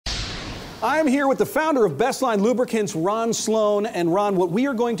I'm here with the founder of Bestline Lubricants, Ron Sloan. And Ron, what we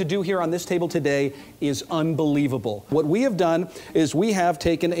are going to do here on this table today is unbelievable. What we have done is we have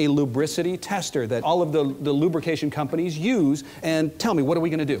taken a lubricity tester that all of the lubrication companies use. And tell me, what are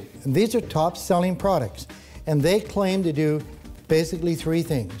we going to do? And these are top-selling products, and they claim to do basically three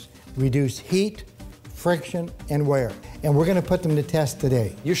things: reduce heat, friction, and wear. And we're going to put them to test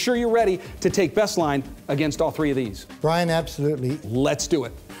today. You're sure you're ready to take Bestline against all three of these? Brian, absolutely. Let's do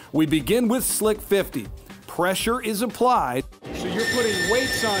it. We begin with Slick 50. Pressure is applied. So you're putting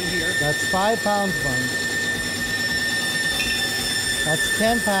weights on here. That's 5 pounds, Brian. That's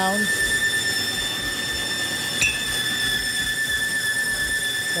 10 pounds.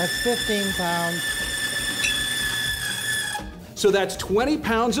 That's 15 pounds. So that's 20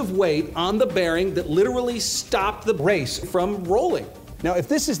 pounds of weight on the bearing that literally stopped the race from rolling. Now, if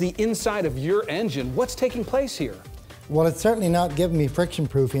this is the inside of your engine, what's taking place here? Well, it's certainly not giving me friction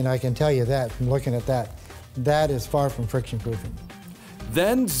proofing, I can tell you that from looking at that. That is far from friction proofing.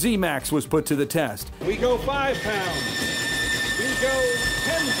 Then Z-Max was put to the test. We go 5 pounds. We go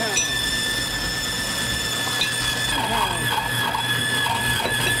 10 pounds.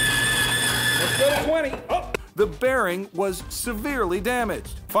 Let's go to 20. Oh. The bearing was severely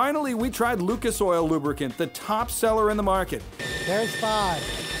damaged. Finally, we tried Lucas Oil Lubricant, the top seller in the market. There's 5.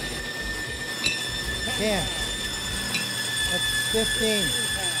 10. That's 15.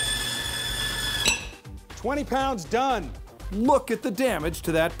 20 pounds done. Look at the damage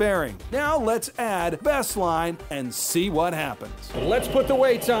to that bearing. Now let's add Bestline and see what happens. Let's put the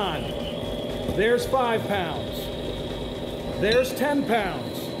weights on. There's 5 pounds. There's 10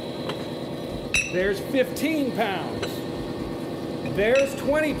 pounds. There's 15 pounds. There's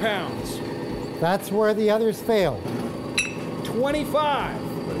 20 pounds. That's where the others failed. 25.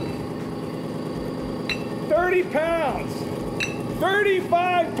 30 pounds.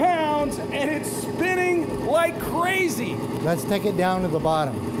 35 pounds, and it's spinning like crazy. Let's take it down to the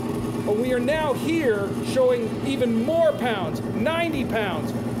bottom. But we are now here showing even more pounds, 90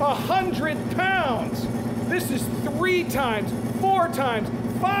 pounds, 100 pounds. This is 3 times, 4 times,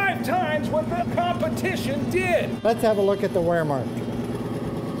 5 times what the competition did. Let's have a look at the wear mark.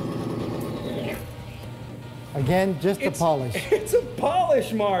 Again, just a polish. It's a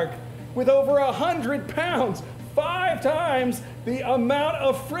polish mark with over 100 pounds. 5 times the amount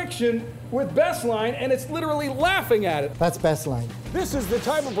of friction with Bestline, and it's literally laughing at it. That's Bestline. This is the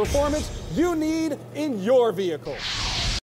type of performance you need in your vehicle.